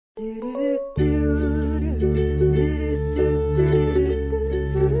Everyone,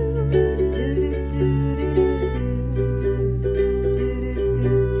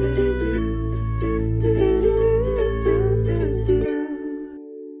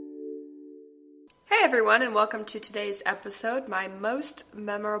 and welcome to today's episode, My Most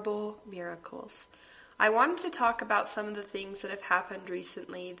Memorable Miracles. I wanted to talk about some of the things that have happened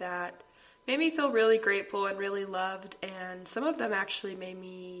recently that made me feel really grateful and really loved, and some of them actually made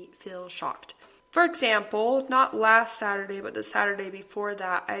me feel shocked. For example, not last Saturday, but the Saturday before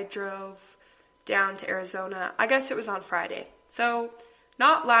that, I drove down to Arizona. I guess it was on Friday. So,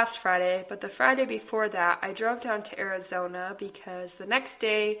 not last Friday, but the Friday before that, I drove down to Arizona because the next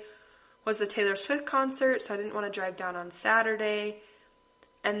day was the Taylor Swift concert, so I didn't want to drive down on Saturday.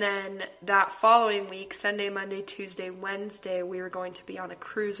 And then that following week, Sunday, Monday, Tuesday, Wednesday, we were going to be on a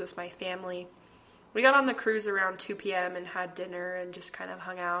cruise with my family. We got on the cruise around 2 p.m. and had dinner and just kind of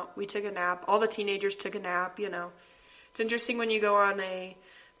hung out. We took a nap. All the teenagers took a nap, you know. It's interesting when you go on a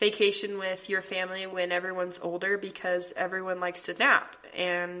vacation with your family when everyone's older because everyone likes to nap.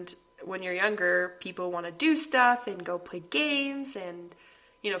 And when you're younger, people want to do stuff and go play games and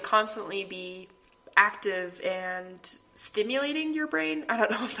constantly be active and stimulating your brain. I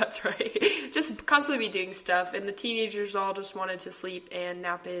don't know if that's right. Just constantly be doing stuff. And the teenagers all just wanted to sleep and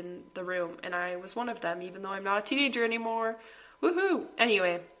nap in the room. And I was one of them, even though I'm not a teenager anymore. Woohoo!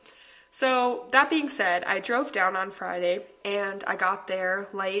 Anyway, so that being said, I drove down on Friday and I got there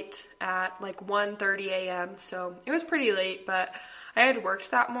late at like 1:30 a.m. So it was pretty late, but I had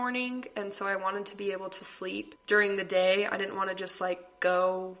worked that morning, and so I wanted to be able to sleep during the day. I didn't want to just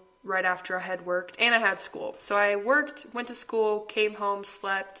go right after I had worked, and I had school. So I worked, went to school, came home,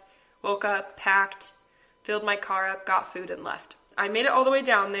 slept, woke up, packed, filled my car up, got food, and left. I made it all the way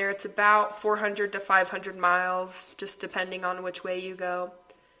down there. It's about 400 to 500 miles, just depending on which way you go.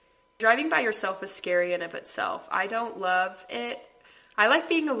 Driving by yourself is scary in of itself. I don't love it. I like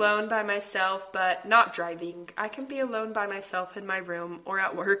being alone by myself, but not driving. I can be alone by myself in my room or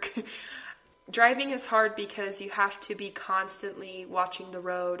at work. Driving is hard because you have to be constantly watching the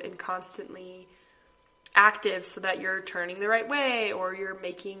road and constantly active so that you're turning the right way, or you're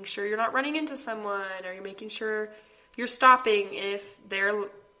making sure you're not running into someone, or you're making sure you're stopping if their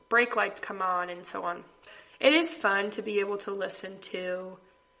brake lights come on, and so on. It is fun to be able to listen to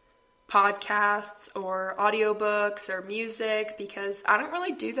podcasts or audiobooks or music because I don't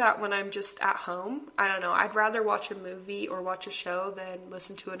really do that when I'm just at home. I don't know. I'd rather watch a movie or watch a show than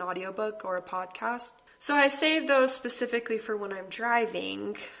listen to an audiobook or a podcast. So I save those specifically for when I'm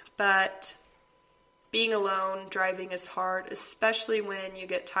driving, but being alone driving is hard, especially when you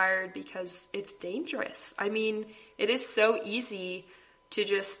get tired because it's dangerous. I mean, it is so easy to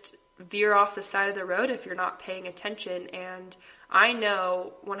just veer off the side of the road if you're not paying attention, and I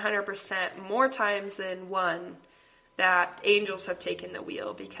know 100% more times than one that angels have taken the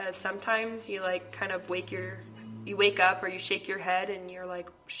wheel, because sometimes you kind of you wake up or you shake your head and you're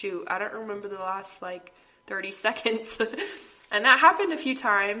like, shoot, I don't remember the last 30 seconds. And that happened a few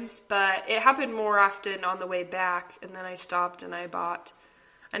times, but it happened more often on the way back. And then I stopped and I bought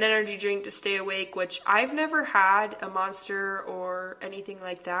an energy drink to stay awake, which I've never had a Monster or anything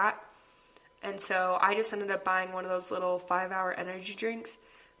like that. And so I just ended up buying one of those little 5-hour energy drinks.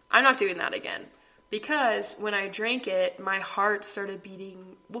 I'm not doing that again. Because when I drank it, my heart started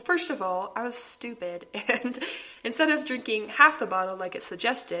beating. Well, first of all, I was stupid. And instead of drinking half the bottle like it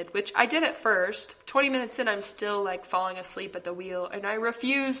suggested, which I did at first, 20 minutes in, I'm still falling asleep at the wheel. And I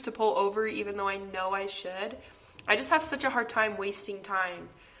refuse to pull over even though I know I should. I just have such a hard time wasting time.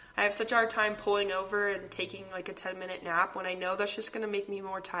 I have such a hard time pulling over and taking a 10-minute nap when I know that's just going to make me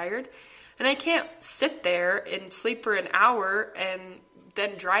more tired. And I can't sit there and sleep for an hour and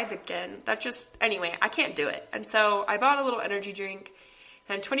then drive again. Anyway, I can't do it. And so I bought a little energy drink,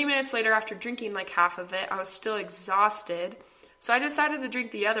 and 20 minutes later, after drinking half of it, I was still exhausted. So I decided to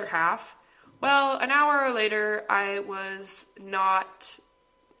drink the other half. Well, an hour later, I was not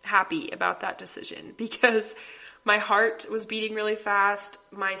happy about that decision because my heart was beating really fast.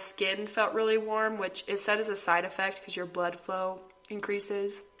 My skin felt really warm, which is said as a side effect because your blood flow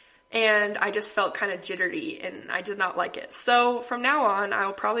increases. And I just felt kind of jittery, and I did not like it. So from now on,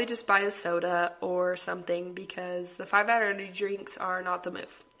 I'll probably just buy a soda or something because the 5-hour energy drinks are not the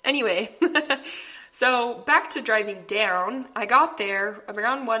move. Anyway, so back to driving down. I got there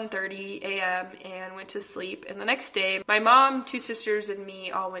around 1:30 a.m. and went to sleep. And the next day, my mom, 2 sisters, and me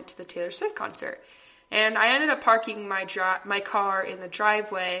all went to the Taylor Swift concert. And I ended up parking my car in the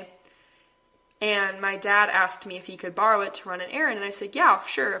driveway. And my dad asked me if he could borrow it to run an errand. And I said, yeah,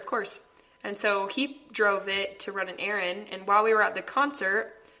 sure, of course. And so he drove it to run an errand. And while we were at the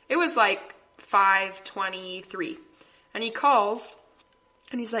concert, It was like 5:23. And he calls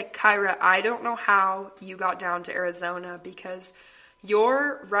and he's like, Kyra, I don't know how you got down to Arizona because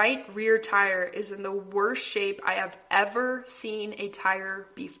your right rear tire is in the worst shape I have ever seen a tire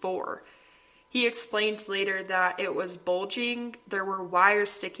before. He explained later that it was bulging, there were wires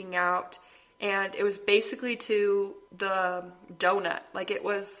sticking out, and it was basically to the donut. Like, it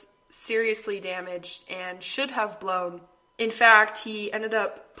was seriously damaged and should have blown. In fact, he ended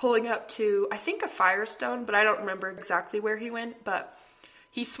up pulling up to, I think, a Firestone, but I don't remember exactly where he went. But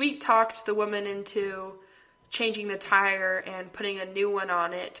he sweet-talked the woman into changing the tire and putting a new one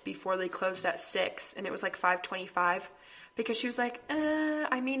on it before they closed at 6, and it was like 5:25. Because she was like,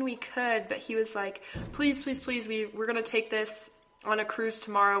 I mean, we could, but he was like, please, we're going to take this on a cruise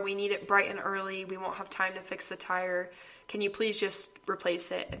tomorrow. We need it bright and early. We won't have time to fix the tire. Can you please just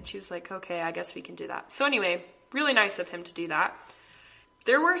replace it? And she was like, okay, I guess we can do that. So anyway, really nice of him to do that.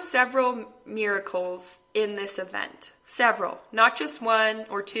 There were several miracles in this event. Several. Not just 1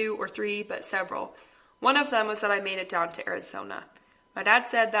 or 2 or 3, but several. One of them was that I made it down to Arizona. My dad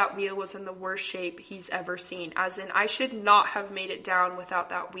said that wheel was in the worst shape he's ever seen, as in I should not have made it down without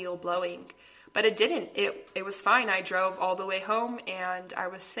that wheel blowing. But it didn't. It was fine. I drove all the way home and I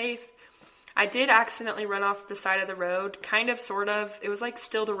was safe. I did accidentally run off the side of the road, kind of, sort of. It was like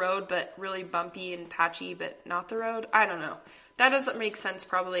still the road, but really bumpy and patchy, but not the road. I don't know. That doesn't make sense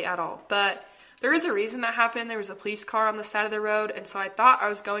probably at all. But there is a reason that happened. There was a police car on the side of the road, and so I thought I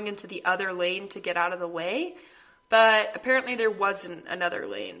was going into the other lane to get out of the way. But apparently there wasn't another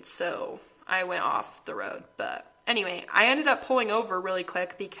lane, so I went off the road. But anyway, I ended up pulling over really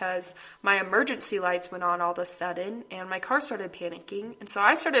quick because my emergency lights went on all of a sudden, and my car started panicking, and so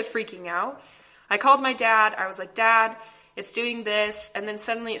I started freaking out. I called my dad. I was like, Dad, it's doing this, and then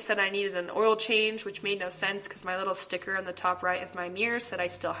suddenly it said I needed an oil change, which made no sense because my little sticker on the top right of my mirror said I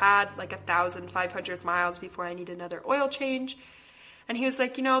still had like 1,500 miles before I need another oil change. And he was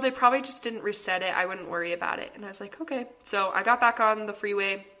like, they probably just didn't reset it. I wouldn't worry about it. And I was like, okay. So I got back on the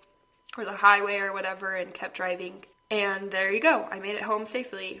freeway or the highway or whatever and kept driving. And there you go. I made it home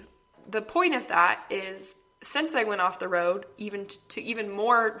safely. The point of that is, since I went off the road, even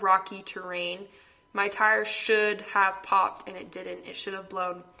more rocky terrain, my tire should have popped and it didn't. It should have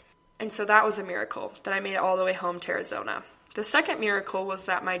blown. And so that was a miracle that I made it all the way home to Arizona. The second miracle was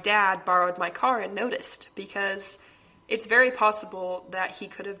that my dad borrowed my car and noticed, because it's very possible that he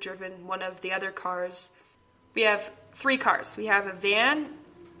could have driven one of the other cars. We have 3 cars. We have a van,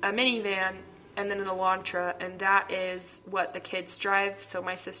 a minivan, and then an Elantra, and that is what the kids drive. So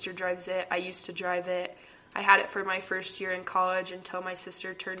my sister drives it. I used to drive it. I had it for my first year in college until my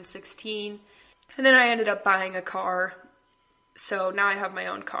sister turned 16. And then I ended up buying a car. So now I have my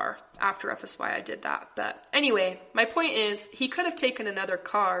own car. After FSY, I did that. But anyway, my point is, he could have taken another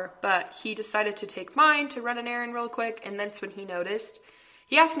car, but he decided to take mine to run an errand real quick, and that's when he noticed.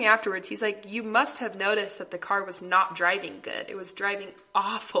 He asked me afterwards, he's like, you must have noticed that the car was not driving good. It was driving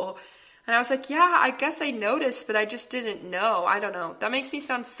awful. And I was like, yeah, I guess I noticed, but I just didn't know. I don't know. That makes me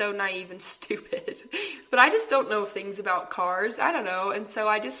sound so naive and stupid. But I just don't know things about cars. I don't know. And so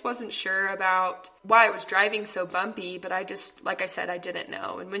I just wasn't sure about why it was driving so bumpy. But I just, like I said, I didn't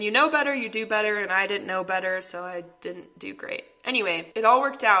know. And when you know better, you do better. And I didn't know better, so I didn't do great. Anyway, it all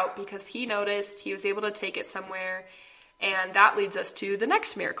worked out because he noticed. He was able to take it somewhere. And that leads us to the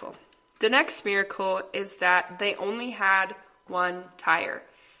next miracle. The next miracle is that they only had one tire.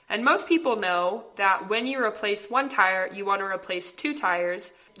 And most people know that when you replace one tire, you want to replace 2 tires.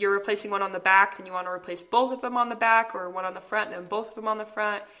 You're replacing one on the back, then you want to replace both of them on the back, or one on the front, then both of them on the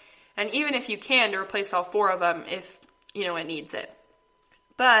front. And even if you can, to replace all 4 of them if, it needs it.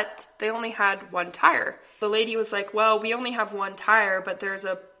 But they only had one tire. The lady was like, well, we only have one tire, but there's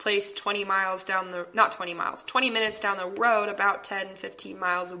a place 20 minutes down the road, about 10, 15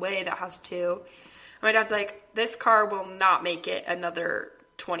 miles away that has 2. And my dad's like, this car will not make it another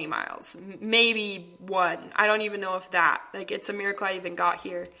 20 miles, maybe 1. I don't even know if that, it's a miracle I even got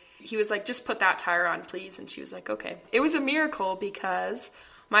here. He was like, just put that tire on, please. And she was like, okay. It was a miracle because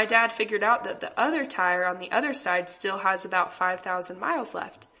my dad figured out that the other tire on the other side still has about 5,000 miles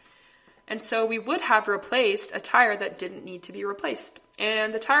left. And so we would have replaced a tire that didn't need to be replaced.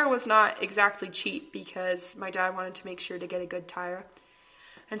 And the tire was not exactly cheap because my dad wanted to make sure to get a good tire.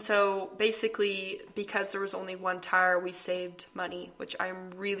 And so basically, because there was only one tire, we saved money, which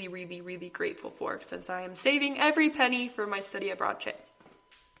I'm really, really, really grateful for, since I am saving every penny for my study abroad trip.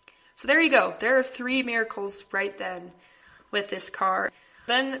 So there you go. There are 3 miracles right then with this car.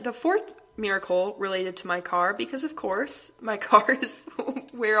 Then the 4th miracle related to my car, because of course, my car is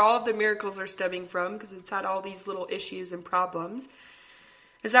where all of the miracles are stemming from, because it's had all these little issues and problems.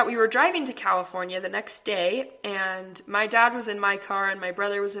 is that we were driving to California the next day, and my dad was in my car, and my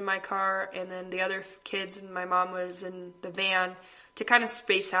brother was in my car, and then the other kids and my mom was in the van to kind of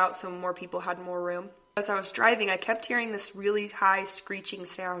space out so more people had more room. As I was driving, I kept hearing this really high screeching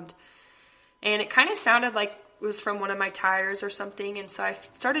sound, and it kind of sounded like it was from one of my tires or something, and so I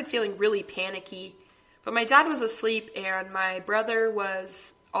started feeling really panicky. But my dad was asleep, and my brother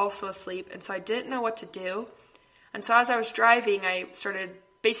was also asleep, and so I didn't know what to do. And so as I was driving, I started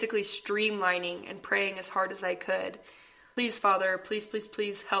basically streamlining and praying as hard as I could. Please, Father, please, please,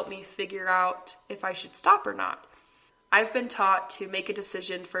 please help me figure out if I should stop or not. I've been taught to make a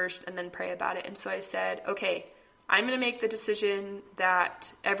decision first and then pray about it. And so I said, okay, I'm going to make the decision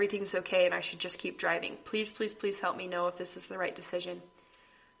that everything's okay and I should just keep driving. Please, please, please help me know if this is the right decision.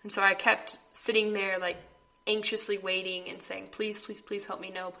 And so I kept sitting there like anxiously waiting and saying, please, please, please help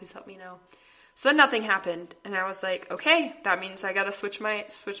me know. Please help me know. So then nothing happened. And I was like, okay, that means I got to switch my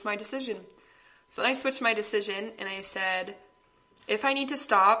decision. So then I switched my decision and I said, if I need to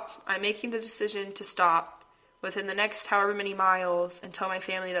stop, I'm making the decision to stop within the next however many miles and tell my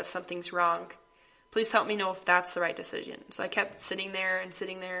family that something's wrong. Please help me know if that's the right decision. So I kept sitting there and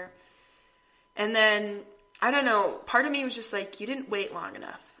sitting there. And then, I don't know, part of me was just like, you didn't wait long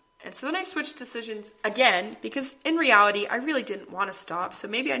enough. And so then I switched decisions again, because in reality, I really didn't want to stop. So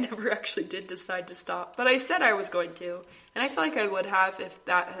maybe I never actually did decide to stop. But I said I was going to. And I feel like I would have if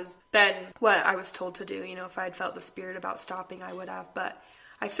that has been what I was told to do. You know, if I had felt the spirit about stopping, I would have. But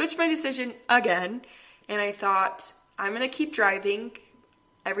I switched my decision again. And I thought, I'm going to keep driving.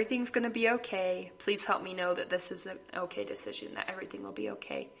 Everything's going to be okay. Please help me know that this is an okay decision, that everything will be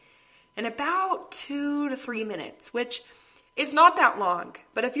okay. In about 2 to 3 minutes, which is not that long.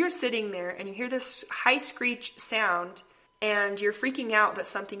 But if you're sitting there and you hear this high screech sound and you're freaking out that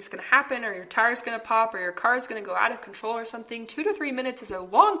something's going to happen or your tire's going to pop or your car's going to go out of control or something, 2 to 3 minutes is a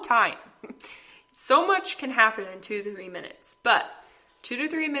long time. So much can happen in 2 to 3 minutes. But 2 to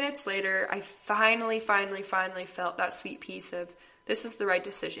 3 minutes later, I finally felt that sweet peace of, this is the right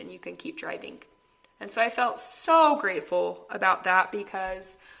decision, you can keep driving. And so I felt so grateful about that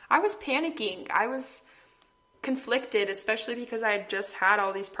because I was panicking. I was conflicted, especially because I had just had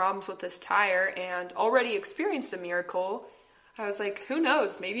all these problems with this tire and already experienced a miracle. I was like, who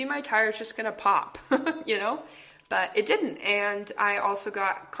knows, maybe my tire's just gonna pop, you know? But it didn't, and I also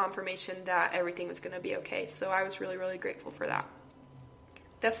got confirmation that everything was gonna be okay. So I was really, really grateful for that.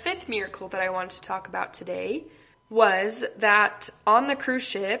 The fifth miracle that I wanted to talk about today was that on the cruise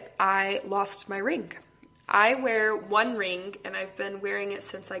ship, I lost my ring. I wear one ring, and I've been wearing it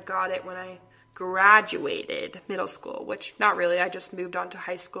since I got it when I graduated middle school, which not really, I just moved on to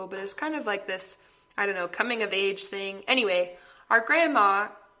high school, but it was kind of like this, I don't know, coming of age thing. Anyway, our grandma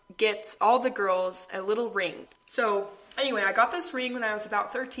gets all the girls a little ring. So anyway, I got this ring when I was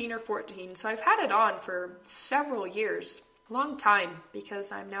about 13 or 14, so I've had it on for several years. Long time,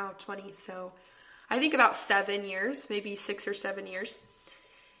 because I'm now 20, so I think about 7 years, maybe 6 or 7 years,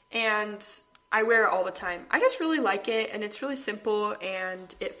 and I wear it all the time. I just really like it, and it's really simple,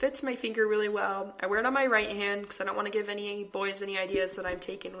 and it fits my finger really well. I wear it on my right hand, because I don't want to give any boys any ideas that I'm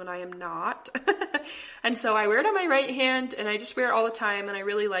taken when I am not, and so I wear it on my right hand, and I just wear it all the time, and I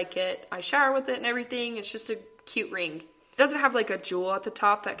really like it. I shower with it and everything. It's just a cute ring. It doesn't have like a jewel at the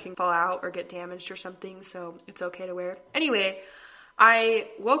top that can fall out or get damaged or something, so it's okay to wear. Anyway, I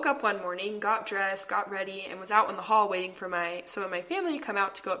woke up one morning, got dressed, got ready, and was out in the hall waiting for some of my family to come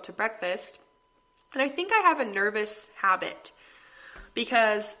out to go up to breakfast. And I think I have a nervous habit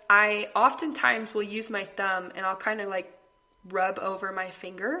because I oftentimes will use my thumb and I'll kind of like rub over my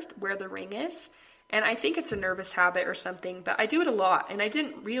finger where the ring is. And I think it's a nervous habit or something, but I do it a lot. And I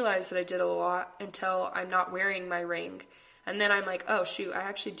didn't realize that I did it a lot until I'm not wearing my ring. And then I'm like, oh shoot, I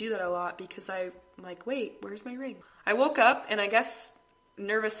actually do that a lot because I'm like, wait, where's my ring? I woke up and I guess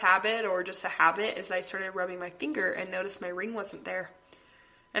nervous habit or just a habit is I started rubbing my finger and noticed my ring wasn't there.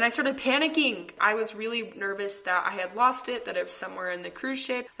 And I started panicking. I was really nervous that I had lost it, that it was somewhere in the cruise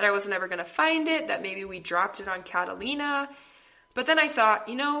ship, that I wasn't ever going to find it, that maybe we dropped it on Catalina. But then I thought,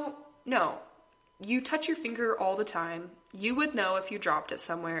 no, you touch your finger all the time. You would know if you dropped it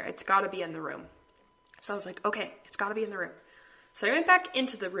somewhere. It's got to be in the room. So I was like, okay, it's got to be in the room. So I went back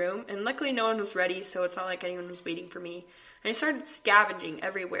into the room, and luckily no one was ready, so it's not like anyone was waiting for me. And I started scavenging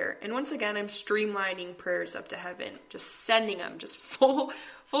everywhere. And once again, I'm streamlining prayers up to heaven, just sending them, just full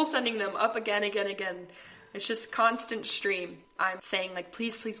sending them up again. It's just constant stream. I'm saying like,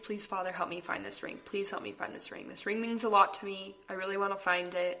 please, please, please, Father, help me find this ring. Please help me find this ring. This ring means a lot to me. I really want to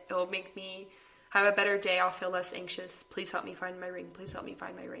find it. It will make me have a better day. I'll feel less anxious. Please help me find my ring. Please help me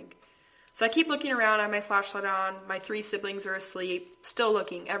find my ring. So I keep looking around, I have my flashlight on, my 3 siblings are asleep, still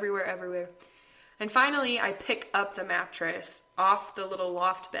looking everywhere. And finally, I pick up the mattress off the little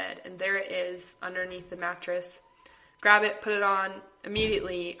loft bed, and there it is underneath the mattress. Grab it, put it on.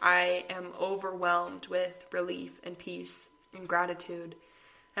 Immediately, I am overwhelmed with relief and peace and gratitude.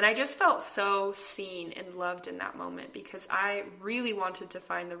 And I just felt so seen and loved in that moment because I really wanted to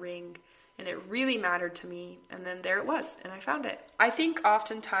find the ring and it really mattered to me. And then there it was, and I found it. I think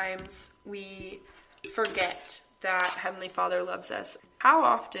oftentimes we forget that Heavenly Father loves us. How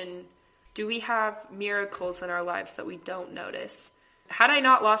often do we have miracles in our lives that we don't notice? Had I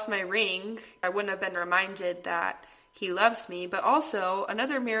not lost my ring, I wouldn't have been reminded that He loves me. But also,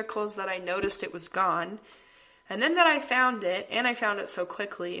 another miracle is that I noticed it was gone. And then that I found it, and I found it so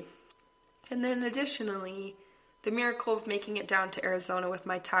quickly. And then additionally, the miracle of making it down to Arizona with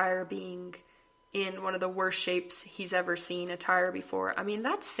my tire being in one of the worst shapes he's ever seen a tire before. I mean,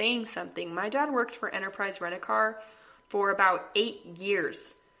 that's saying something. My dad worked for Enterprise Rent-A-Car for about 8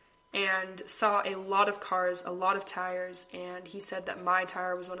 years and saw a lot of cars, a lot of tires, and he said that my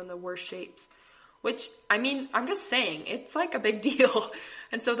tire was one of the worst shapes. Which, I mean, I'm just saying, it's like a big deal.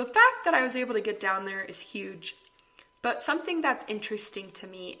 And so the fact that I was able to get down there is huge. But something that's interesting to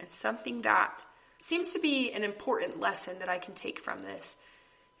me and something that seems to be an important lesson that I can take from this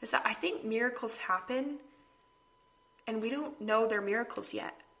is that I think miracles happen and we don't know they're miracles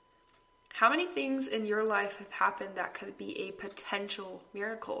yet. How many things in your life have happened that could be a potential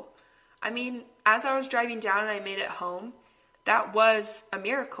miracle? I mean, as I was driving down and I made it home, that was a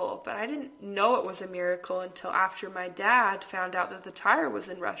miracle, but I didn't know it was a miracle until after my dad found out that the tire was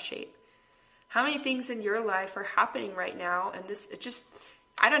in rough shape. How many things in your life are happening right now? And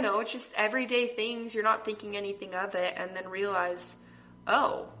I don't know, it's just everyday things. You're not thinking anything of it and then realize,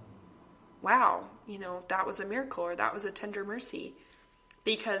 oh, wow, that was a miracle or that was a tender mercy.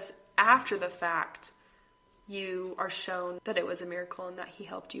 Because after the fact, you are shown that it was a miracle and that He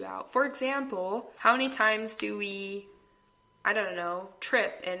helped you out. For example, how many times do we,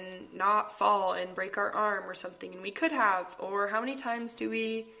 trip and not fall and break our arm or something, and we could have? Or how many times do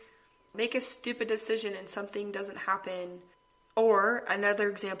we make a stupid decision and something doesn't happen? Or another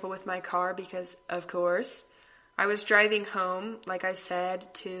example with my car, because of course, I was driving home, like I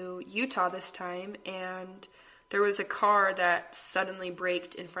said, to Utah this time, and there was a car that suddenly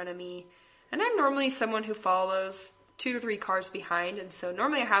braked in front of me. And I'm normally someone who follows 2 to 3 cars behind, and so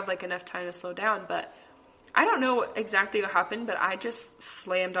normally I have enough time to slow down, but I don't know exactly what happened, but I just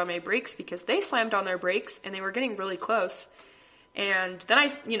slammed on my brakes because they slammed on their brakes and they were getting really close. And then I,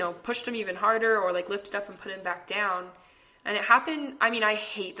 pushed them even harder or lifted up and put him back down. And it happened, I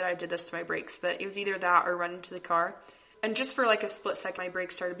hate that I did this to my brakes, but it was either that or run into the car. And just for a split second, my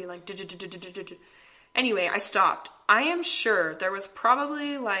brakes started being Anyway, I stopped. I am sure there was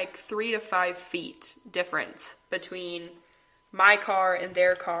probably 3 to 5 feet difference between my car and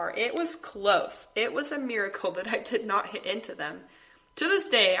their car. It was close. It was a miracle that I did not hit into them. To this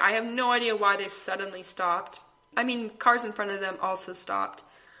day, I have no idea why they suddenly stopped. Cars in front of them also stopped.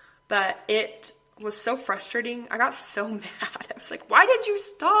 But it was so frustrating. I got so mad. I was like, why did you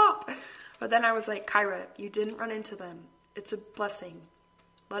stop? But then I was like, Kyra, you didn't run into them. It's a blessing.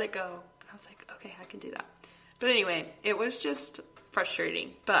 Let it go. And I was like, okay, I can do that. But anyway, it was just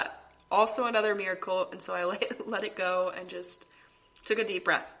frustrating. But also another miracle. And so I let it go and just took a deep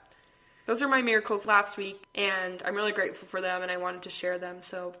breath. Those are my miracles last week. And I'm really grateful for them. And I wanted to share them.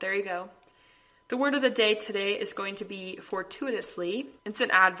 So there you go. The word of the day today is going to be fortuitously. It's an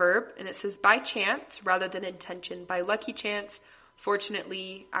adverb, and it says by chance rather than intention, by lucky chance,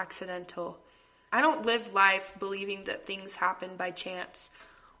 fortunately, accidental. I don't live life believing that things happen by chance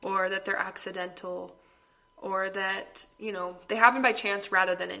or that they're accidental or that, they happen by chance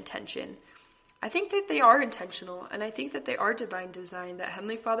rather than intention. I think that they are intentional, and I think that they are divine design, that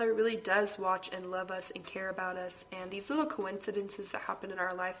Heavenly Father really does watch and love us and care about us, and these little coincidences that happen in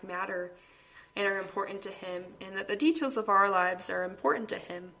our life matter and are important to Him, and that the details of our lives are important to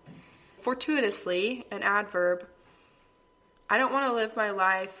Him. Fortuitously, an adverb. I don't want to live my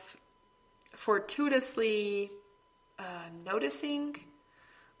life fortuitously noticing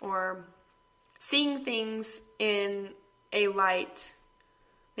or seeing things in a light.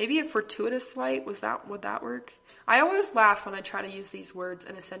 Maybe a fortuitous light, would that work? I always laugh when I try to use these words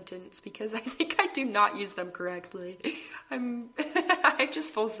in a sentence because I think I do not use them correctly. I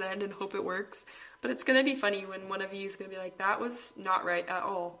just full send and hope it works. But it's going to be funny when one of you is going to be like, that was not right at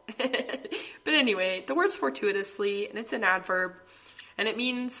all. But anyway, the word's fortuitously, and it's an adverb. And it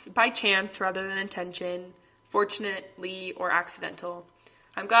means by chance rather than intention, fortunately or accidental.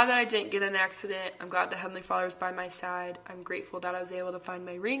 I'm glad that I didn't get in an accident. I'm glad the Heavenly Father was by my side. I'm grateful that I was able to find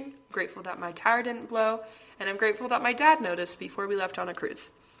my ring. I'm grateful that my tire didn't blow. And I'm grateful that my dad noticed before we left on a cruise.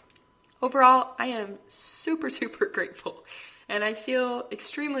 Overall, I am super, super grateful. And I feel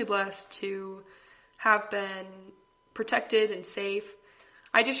extremely blessed to have been protected and safe.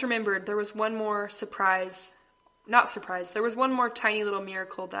 I just remembered there was one more there was one more tiny little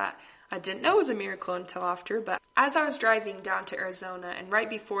miracle that I didn't know was a miracle until after, but as I was driving down to Arizona and right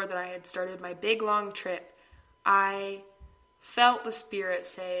before that I had started my big long trip, I felt the Spirit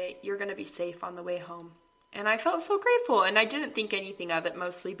say, "You're going to be safe on the way home." And I felt so grateful, and I didn't think anything of it,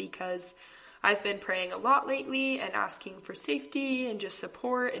 mostly because I've been praying a lot lately and asking for safety and just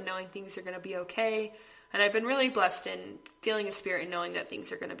support and knowing things are going to be okay. And I've been really blessed in feeling a Spirit and knowing that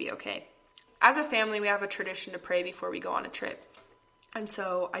things are going to be okay. As a family, we have a tradition to pray before we go on a trip. And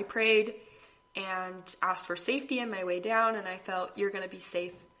so I prayed and asked for safety on my way down, and I felt, "You're going to be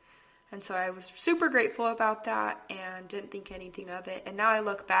safe." And so I was super grateful about that and didn't think anything of it. And now I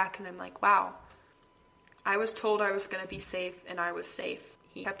look back and I'm like, wow, I was told I was going to be safe, and I was safe.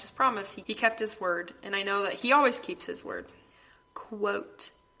 He kept his promise. He kept his word. And I know that he always keeps his word. Quote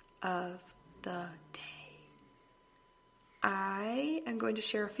of the day. I am going to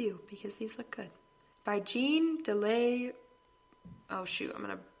share a few because these look good. By Jean de la... Oh, shoot. I'm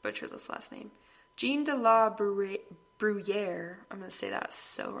going to butcher this last name. Jean de la Bruyere. I'm going to say that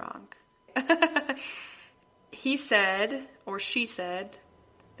so wrong. He said, or she said,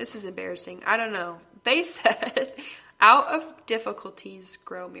 this is embarrassing. I don't know. They said, "Out of difficulties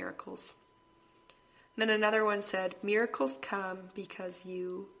grow miracles." And then another one said, "Miracles come because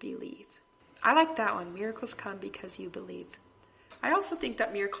you believe." I like that one. Miracles come because you believe. I also think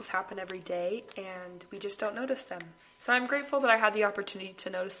that miracles happen every day and we just don't notice them. So I'm grateful that I had the opportunity to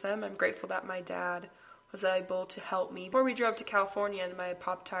notice them. I'm grateful that my dad was able to help me before we drove to California and my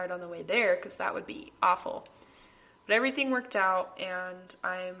pop tired on the way there, because that would be awful. But everything worked out, and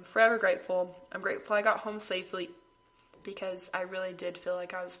I'm forever grateful. I'm grateful I got home safely because I really did feel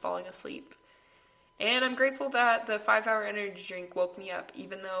like I was falling asleep. And I'm grateful that the 5-hour energy drink woke me up,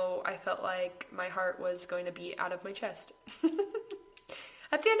 even though I felt like my heart was going to be out of my chest.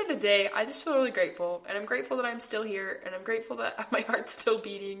 At the end of the day, I just feel really grateful, and I'm grateful that I'm still here, and I'm grateful that my heart's still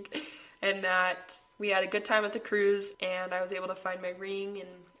beating, and that we had a good time at the cruise, and I was able to find my ring, and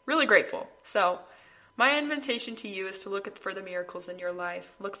really grateful. So my invitation to you is to look for the miracles in your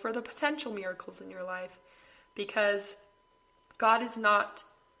life. Look for the potential miracles in your life, because God is not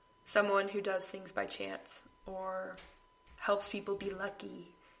someone who does things by chance or helps people be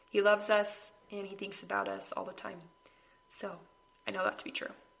lucky. He loves us and he thinks about us all the time. So I know that to be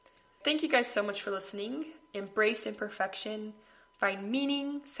true. Thank you guys so much for listening. Embrace imperfection. Find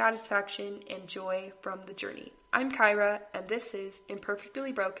meaning, satisfaction, and joy from the journey. I'm Kyra, and this is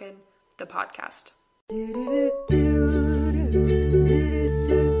Imperfectly Broken, the podcast.